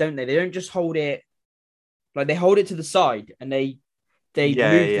weird, don't they? They don't just hold it like they hold it to the side and they move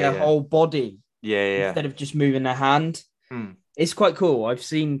their whole body instead of just moving their hand. It's quite cool. I've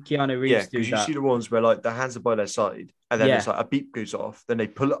seen Keanu Reeves do that. Because you see the ones where like their hands are by their side and then it's like a beep goes off, then they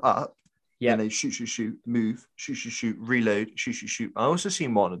pull it up. Yeah, and they shoot, move, shoot, reload, shoot. I also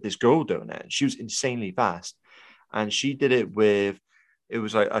seen one of this girl doing it. And she was insanely fast, and she did it with, it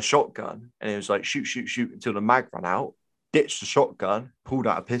was like a shotgun, and it was like shoot until the mag ran out, ditched the shotgun, pulled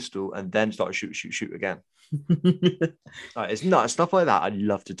out a pistol, and then started shoot again. It's nuts, stuff like that. I'd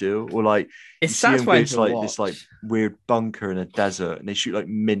love to do, or like it's satisfying to like watch. this like weird bunker in a desert, and they shoot like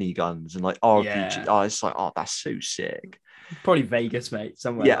mini guns and like RPG. Oh, it's like, oh, that's so sick. Probably Vegas, mate.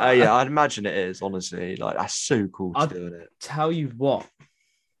 Somewhere. Yeah, I'd imagine it is. Honestly, like that's so cool to doing it. Tell you what.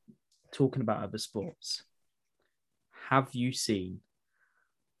 Talking about other sports, have you seen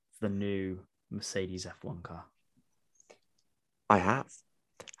the new Mercedes F1 car? I have.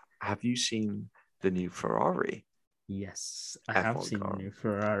 Have you seen the new Ferrari? Yes, I have seen the new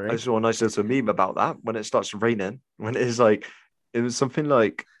Ferrari. I saw a nice little meme about that when it starts raining. When it is like, it was something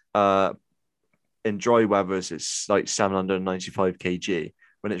like in dry weather, it's like 795 kg.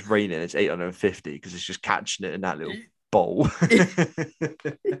 When it's raining, it's 850 because it's just catching it in that little bowl.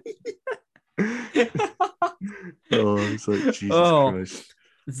 It's like Jesus Christ.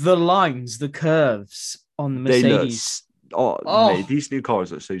 The lines, the curves on the Mercedes. Mate, these new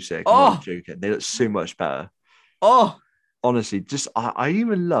cars look so sick. I'm not joking. They look so much better. Honestly, just I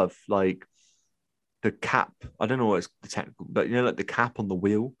even love like the cap. I don't know what it's the technical, but you know, like the cap on the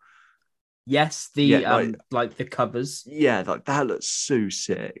wheel. Yes, the like the covers. Yeah, like that looks so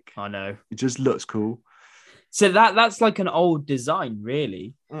sick. I know. It just looks cool. So that's like an old design,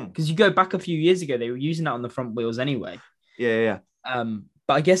 really. Because you go back a few years ago, they were using that on the front wheels anyway. Yeah.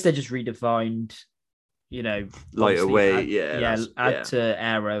 But I guess they just redefined, you know, lighter weight, add to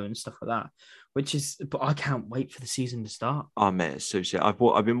aero and stuff like that. But I can't wait for the season to start. Oh man, it's so sick. I've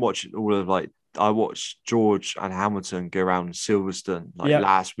been watching all of like, I watched George and Hamilton go around Silverstone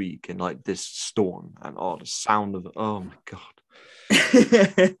last week in like this storm, and the sound of it. Oh my god,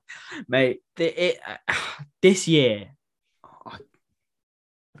 Mate, this year,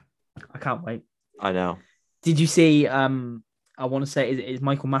 I can't wait. I know. Did you see? I want to say is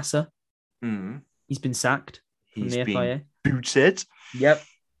Michael Massa. Mm. He's been sacked from He's the been FIA. booted. Yep.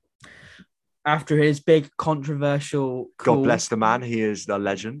 After his big controversial call. God bless the man. He is the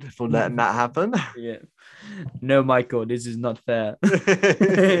legend for letting that happen. Yeah. No, Michael, this is not fair.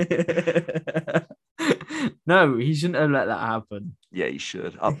 No, he shouldn't have let that happen. Yeah, he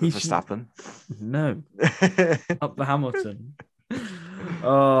should. Up the Verstappen. No. Up the Hamilton.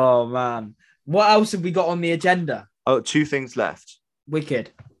 Oh, man. What else have we got on the agenda? Oh, 2 things left. Wicked.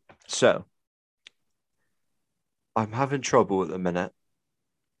 So, I'm having trouble at the minute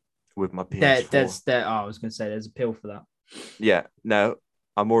with my PS4. I was going to say there's a pill for that. Yeah, no,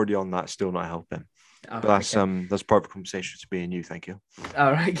 I'm already on that. Still not helping. But that's private conversation to me and you. Thank you.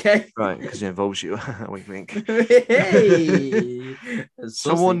 All right, okay. Right, because it involves you. Wink, wink. Hey,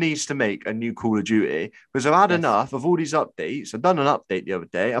 someone needs to make a new Call of Duty because I've had enough of all these updates. I've done an update the other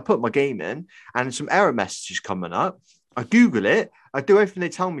day. I put my game in and some error messages coming up. I Google it. I do everything they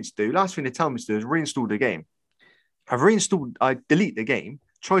tell me to do. Last thing they tell me to do is reinstall the game. I delete the game,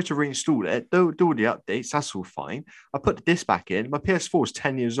 try to reinstall it, do all the updates. That's all fine. I put the disc back in. My PS4 is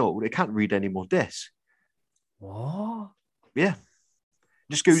 10 years old. It can't read any more discs. What? Yeah.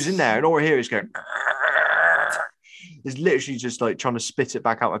 Just goes in there and all I hear is going. It's literally just like trying to spit it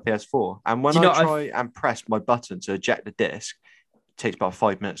back out my PS4. And when I try and press my button to eject the disc, it takes about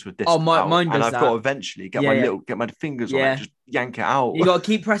 5 minutes with disc. Mine does and I've that. got to eventually get my fingers on it, just yank it out. You got to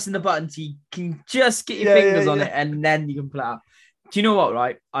keep pressing the button so you can just get your fingers on it, and then you can pull it out. Do you know what?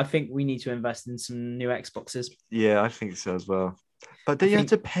 Right, I think we need to invest in some new Xboxes. Yeah, I think so as well. But then you have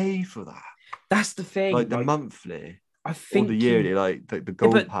to pay for that. That's the thing. Like the monthly, I think, or the yearly, like the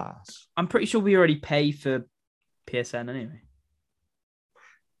gold pass. I'm pretty sure we already pay for PSN anyway.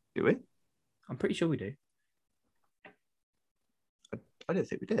 Do we? I'm pretty sure we do. I don't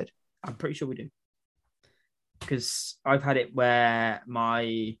think we did. I'm pretty sure we do. Because I've had it where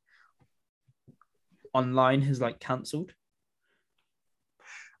my online has like cancelled.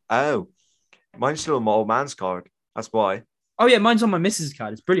 Oh, mine's still on my old man's card. That's why. Oh yeah, mine's on my missus'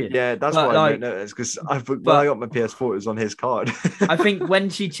 card. It's brilliant. Yeah, that's why I don't notice because when I got my PS4, it was on his card. I think when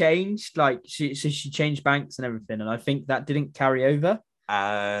she changed, like she changed banks and everything, and I think that didn't carry over.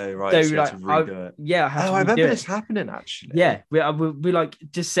 Right. So you had to redo it. Yeah, I remember this happening actually. Yeah, we like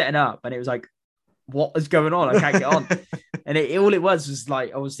just setting up, and it was like, what is going on? I can't get on. And all it was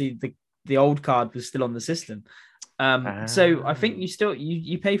like obviously the old card was still on the system. So I think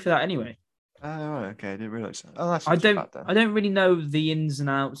you pay for that anyway. Oh, right, okay. I didn't realize that. Oh, that's I don't really know the ins and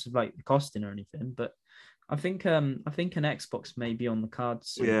outs of like the costing or anything, but I think an Xbox may be on the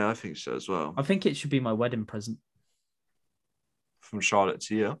cards. Yeah, I think so as well. I think it should be my wedding present. From Charlotte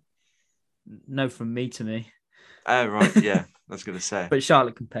to you? No, from me to me. Oh, right. Yeah, I was going to say. But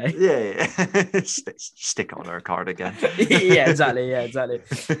Charlotte can pay. Yeah. Stick it on her card again. Yeah, exactly.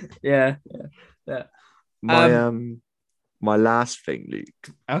 Yeah. My last thing,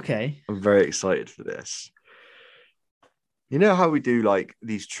 Luke. Okay. I'm very excited for this. You know how we do like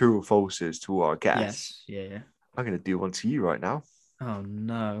these true or falses to all our guests? Yes. Yeah. I'm going to do one to you right now. Oh,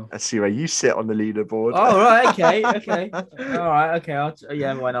 no. Let's see where you sit on the leaderboard. Oh, right. Okay. All right.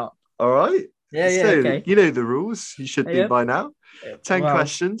 Okay. Why not? All right. Yeah. Okay. You know the rules. You should do by now. 10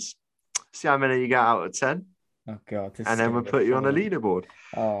 questions. See how many you get out of 10. Oh, God. And then we'll put you on a leaderboard.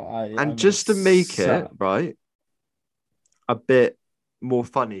 I'm just to make it, right, a bit more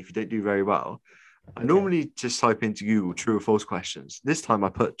funny if you don't do very well, I normally just type into Google true or false questions. This time I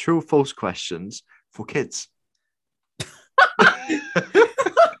put true or false questions for kids.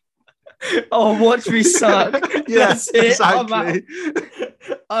 Oh, watch me suck. Yes, exactly.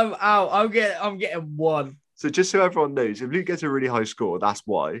 I'm out. I'm getting one. So just so everyone knows, if Luke gets a really high score, that's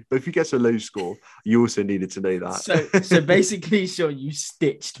why. But if he gets a low score, you also needed to know that. So basically, Sean, you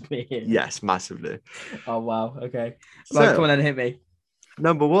stitched me in. Yes, massively. Oh, wow. Okay. Right, come on and hit me.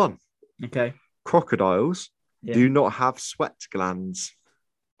 Number 1. Okay. Crocodiles do not have sweat glands.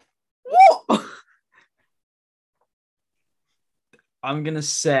 What? I'm going to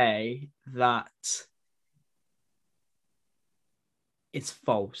say that it's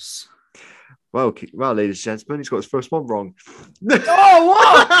false. Well, ladies and gentlemen, he's got his first one wrong. Oh,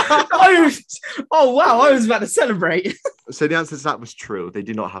 wow! I was about to celebrate. So the answer to that was true. They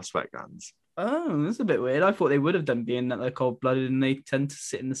do not have sweat glands. Oh, that's a bit weird. I thought they would have done, being that they're cold-blooded and they tend to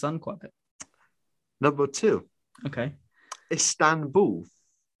sit in the sun quite a bit. Number 2. Okay. Istanbul.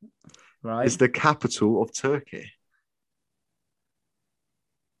 Right. Is the capital of Turkey.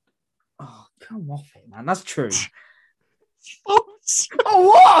 Oh, come off it, man. That's true. False. Oh,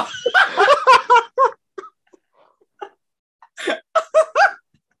 what?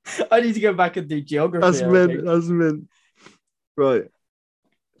 I need to go back and do geography. That's mint. That's mint. Right.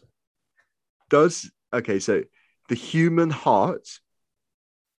 Okay, so the human heart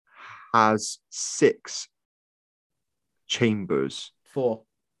has 6 chambers. 4.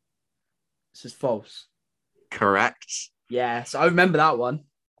 This is false. Correct. Yes, I remember that one.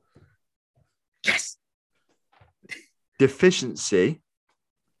 Yes. Deficiency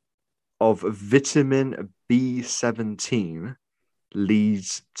of vitamin B17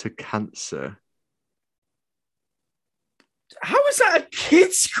 leads to cancer. How is that a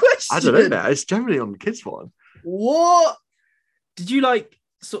kid's question? I don't know. It's generally on the kids one. What? Did you like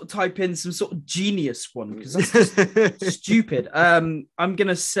sort of type in some sort of genius one? Because that's just stupid. I'm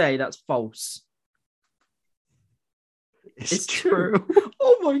gonna say that's false. It's true.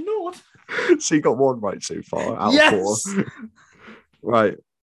 Oh my lord. So you got 1 right so far out Yes. of 4. Right.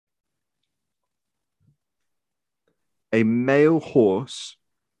 A male horse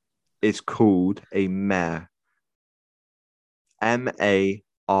is called a mare. Mare.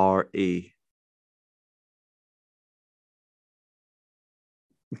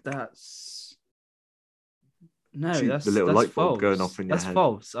 That's no, See that's the little that's light bulb false. going off in your That's head.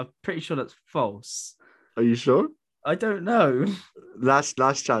 false. I'm pretty sure that's false. Are you sure? I don't know. Last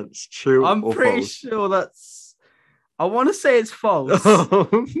chance. True I'm or pretty false? sure that's. I want to say it's false.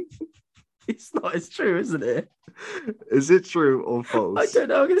 It's not. It's true, isn't it? Is it true or false? I don't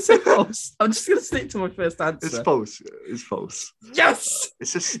know. I'm going to say false. I'm just going to stick to my first answer. It's false. It's false. Yes.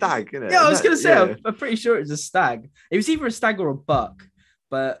 It's a stag, isn't it? Yeah, I was going to say. Yeah. I'm pretty sure it's a stag. It was either a stag or a buck,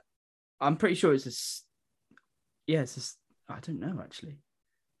 but I'm pretty sure it's a. Yeah, it's a. I don't know actually.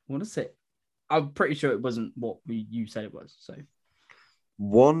 I want to say. I'm pretty sure it wasn't what you said it was. So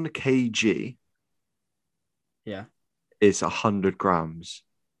 1 kg. Yeah. Is 100 grams.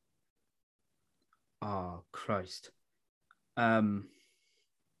 Oh Christ.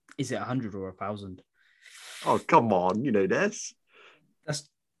 Is it 100 or 1,000? Oh come on, you know this. That's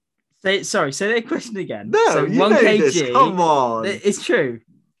say the question again. No, so you 1 know kg. this. Come on. It's true.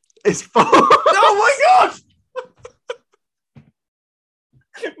 It's false. Oh my god!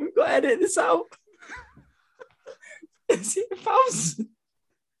 We've got to edit this out. Is it 1,000?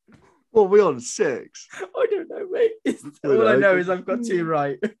 Well, we're on 6. I don't know, mate. All I know is I've got 2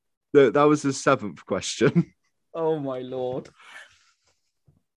 right. No, that was the 7th question. Oh my lord.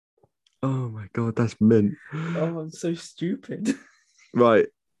 Oh my god, that's mint. Oh, I'm so stupid. Right.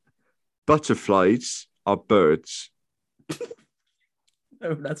 Butterflies are birds.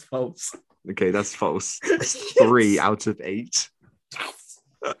 No, that's false. Okay, that's false. That's 3 out of 8.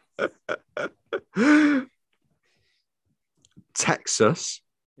 Texas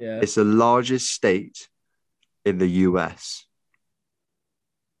is the largest state in the US.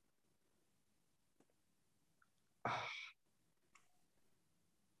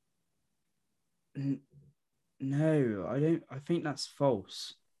 No, I don't. I think that's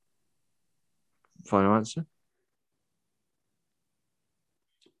false. Final answer?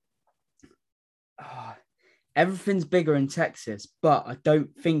 Everything's bigger in Texas, but I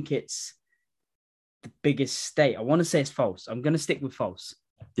don't think it's the biggest state. I want to say it's false. I'm going to stick with false.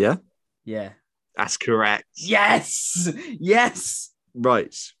 Yeah? Yeah. That's correct. Yes! Yes!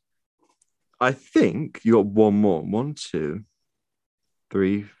 Right. I think you got 1 more. 1, 2,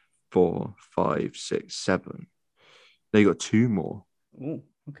 3, 4, 5, 6, 7. Now you got 2 more. Oh,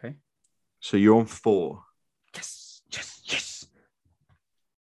 okay. So you're on 4. Yes, yes, yes.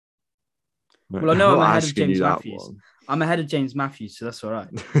 Right. Well, I know I'm ahead of James Matthews. One. I'm ahead of James Matthews, so that's all right.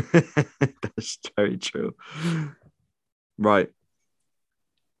 That's very true. Right.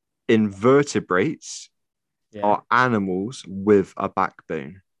 Invertebrates are animals with a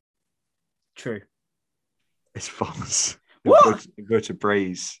backbone. True. It's false. What?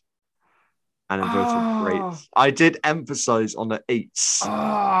 Invertebrates and invertebrates. I did emphasize on the 8s. Oh,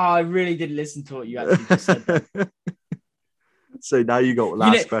 I really did listen to what you actually just said there. So now you got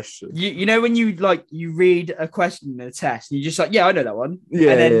last question. You know when you read a question in a test and you're just like, yeah, I know that one.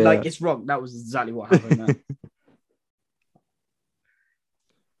 Yeah. And then it's wrong. That was exactly what happened there.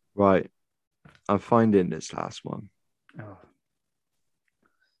 Right. I'm finding this last one. Oh.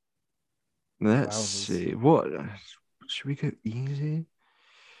 Let's see. What should we go easy?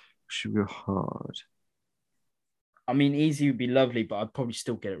 Should we go hard? I mean, easy would be lovely, but I'd probably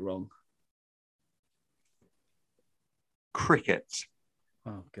still get it wrong. Cricket.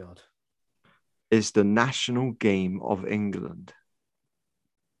 Oh God. Is the national game of England.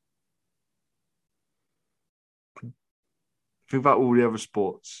 Think about all the other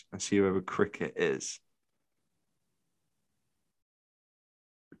sports and see whether cricket is.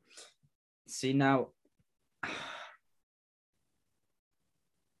 See now,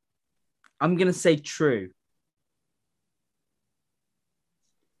 I'm gonna say true.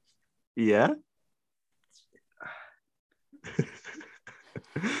 Yeah.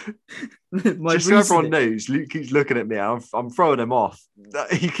 Just so everyone knows, Luke keeps looking at me. I'm throwing him off.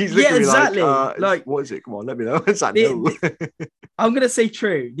 He keeps looking at me exactly. like, what is it? Come on, let me know. What's that? No. I'm gonna say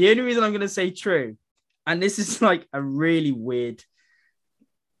true. The only reason I'm gonna say true, and this is like a really weird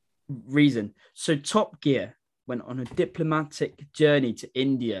reason. So Top Gear went on a diplomatic journey to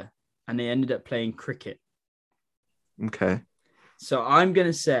India, and they ended up playing cricket. Okay. So I'm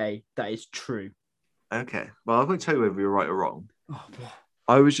gonna say that is true. Okay. Well, I'm going to tell you whether you're right or wrong. Oh, boy.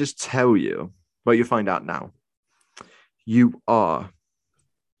 I would just tell you, but you'll find out now. You are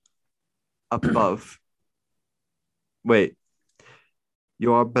above. Wait.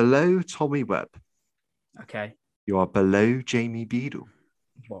 You are below Tommy Webb. Okay. You are below Jamie Beadle.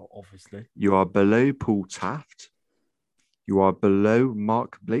 Well, obviously. You are below Paul Taft. You are below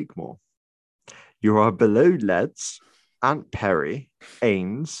Mark Blakemore. You are below Leds, Ant Perry,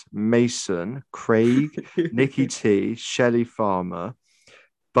 Ains, Mason, Craig, Nicky T, Shelley Farmer.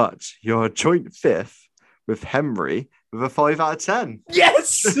 But you're a joint fifth with Henry with a 5 out of 10.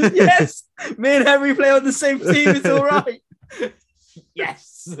 Yes, yes. Me and Henry play on the same team. It's all right.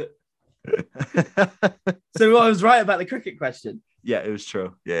 Yes. So I was right about the cricket question. Yeah, it was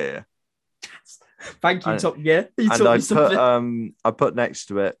true. Yeah. Thank you, Top Gear. You taught me something. I put next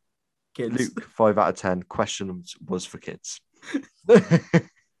to it, Kids. Luke, 5 out of 10. Question was for kids.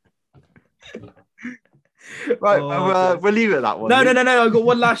 Right, we'll leave it at that one. No. I've got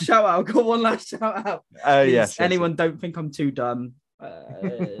one last shout out. Oh, yes. Anyone don't think I'm too dumb.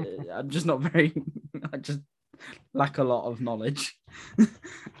 I'm just not very. I just lack a lot of knowledge.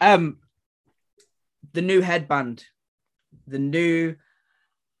 The new headband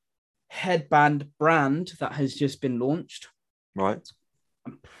brand that has just been launched. Right.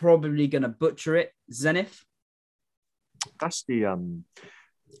 I'm probably gonna butcher it. Zenith. That's the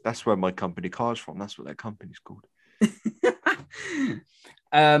that's where my company car's from. That's what their company's called.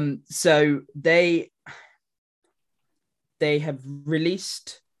 So they have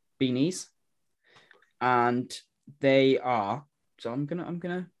released beanies, and they are. So I'm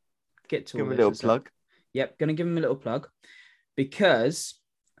gonna get to give them a little plug. Yep, gonna give them a little plug because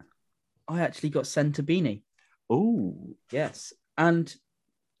I actually got sent a beanie. Oh, yes, and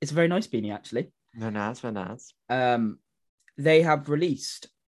it's a very nice beanie actually. Very nice. They have released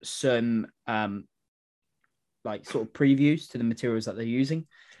some like sort of previews to the materials that they're using.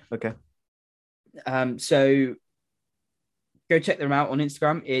 Okay. So go check them out on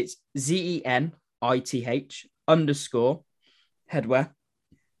Instagram. It's ZENITH_headwear.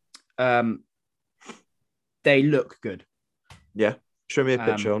 They look good. Yeah. Show me a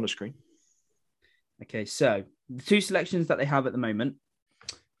picture on the screen. Okay, so the two selections that they have at the moment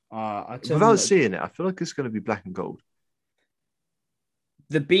are... Without seeing it, I feel like it's going to be black and gold.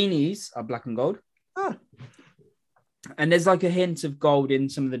 The beanies are black and gold. Ah. And there's like a hint of gold in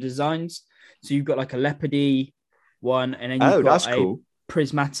some of the designs. So you've got like a leopardy one, and then you've got a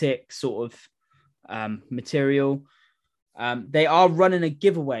prismatic sort of material. They are running a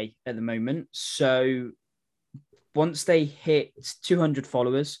giveaway at the moment. So once they hit 200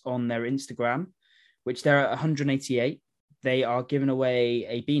 followers on their Instagram, which they're at 188, they are giving away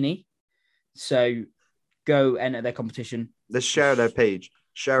a beanie. So go enter their competition. Let's share their page.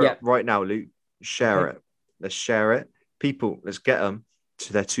 Share it right now, Luke. Share it. Let's share it. People, let's get them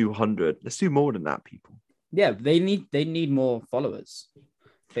to their 200. Let's do more than that, people. Yeah, they need more followers,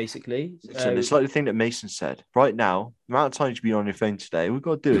 basically. So it's like the thing that Mason said. Right now, the amount of times you've been on your phone today, all we've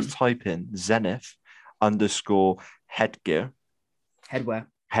got to do is type in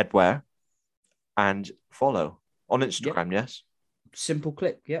Zenith_headwear, and follow on Instagram. Yep. Yes. Simple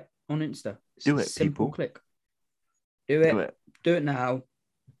click. Yep. On Insta. Do it, simple people. Click. Do it now,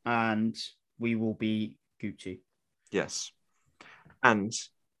 and we will be Gucci. Yes. And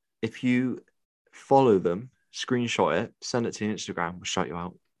if you follow them, screenshot it, send it to Instagram, we'll shout you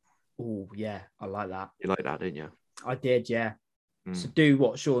out. Oh, yeah. I like that. You like that, didn't you? I did, yeah. So do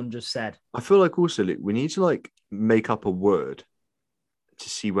what Sean just said. I feel like also, Luke, we need to like make up a word to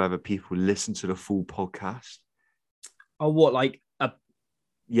see whether people listen to the full podcast. Oh, what, like a...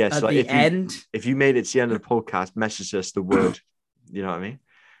 Yes, at like the end? If you made it to the end of the podcast, message us the word. You know what I mean?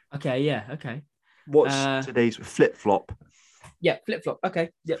 Okay, yeah, okay. What's today's flip-flop? Yeah, flip-flop.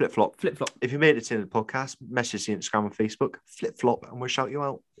 Okay. Yep. Flip-flop. Flip-flop. If you made it to the end of the podcast, message the Instagram and Facebook, flip-flop, and we'll shout you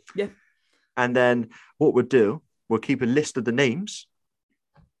out. Yeah. And then what we'll do, we'll keep a list of the names.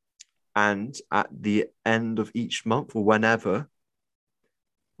 And at the end of each month or whenever,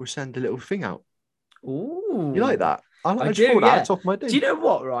 we'll send a little thing out. Ooh. You like that? I I just thought do, that yeah. at the top of my day. Do you know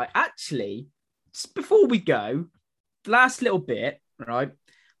what, right? Actually, just before we go, the last little bit, right?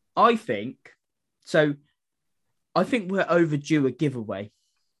 I think we're overdue a giveaway.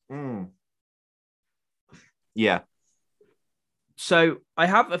 Yeah. So I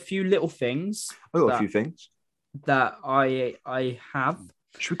have a few little things. I got a few things that I have.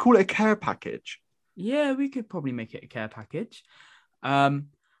 Should we call it a care package? Yeah, we could probably make it a care package. I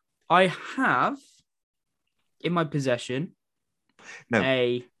have in my possession.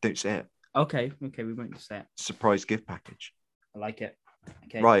 No, don't say it. Okay, we won't say it. Surprise gift package. I like it.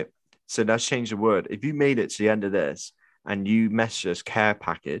 Okay. Right. So let's change the word. If you made it to the end of this and you message us care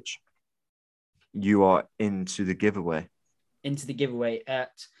package, you are into the giveaway. Into the giveaway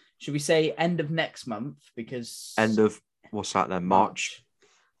at, should we say end of next month? Because end of, what's that then? March.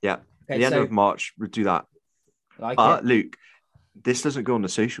 Yeah. Okay, the end of March, we'll do that. But Luke, this doesn't go on the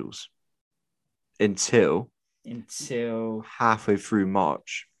socials until halfway through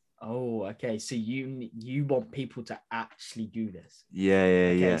March. Oh, okay. So you want people to actually do this?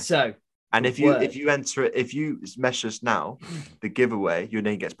 Yeah. So, and if you enter it, if you message us now, the giveaway, your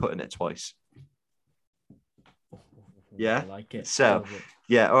name gets put in it twice. Yeah, I like it. So,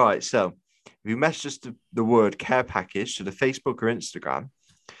 yeah, all right. So, if you message us the word care package to the Facebook or Instagram,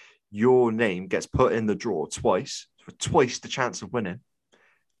 your name gets put in the draw twice for twice the chance of winning.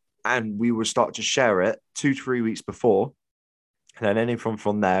 And we will start to share it 2 to 3 weeks before. And then anything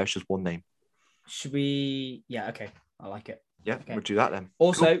from there, it's just one name. Should we? Yeah, okay. I like it. Yeah, okay. We'll do that then.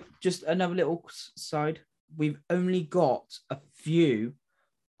 Also, just another little side. We've only got a few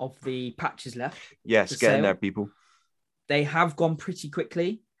of the patches left. Yes, get in there, people. They have gone pretty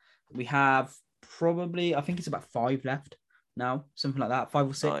quickly. We have probably, I think it's about 5 left now, something like that, 5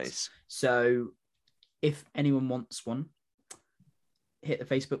 or 6. Nice. So if anyone wants one, hit the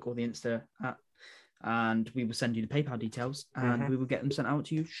Facebook or the Insta app, and we will send you the PayPal details, and we will get them sent out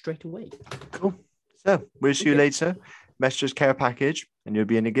to you straight away. Cool. So we'll see you later. Message us care package, and you'll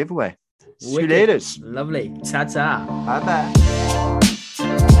be in a giveaway. See you later. Lovely. Ta-ta. Bye-bye.